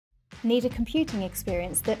Need a computing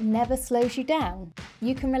experience that never slows you down?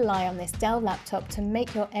 You can rely on this Dell laptop to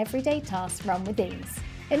make your everyday tasks run with ease.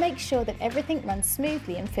 It makes sure that everything runs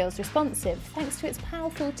smoothly and feels responsive thanks to its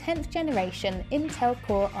powerful 10th generation Intel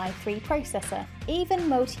Core i3 processor. Even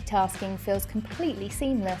multitasking feels completely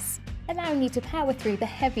seamless, allowing you to power through the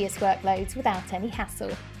heaviest workloads without any hassle.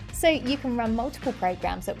 So you can run multiple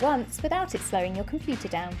programs at once without it slowing your computer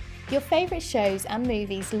down. Your favourite shows and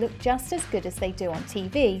movies look just as good as they do on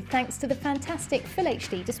TV thanks to the fantastic Full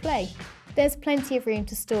HD display. There's plenty of room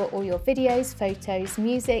to store all your videos, photos,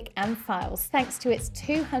 music and files thanks to its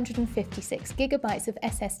 256 GB of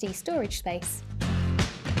SSD storage space.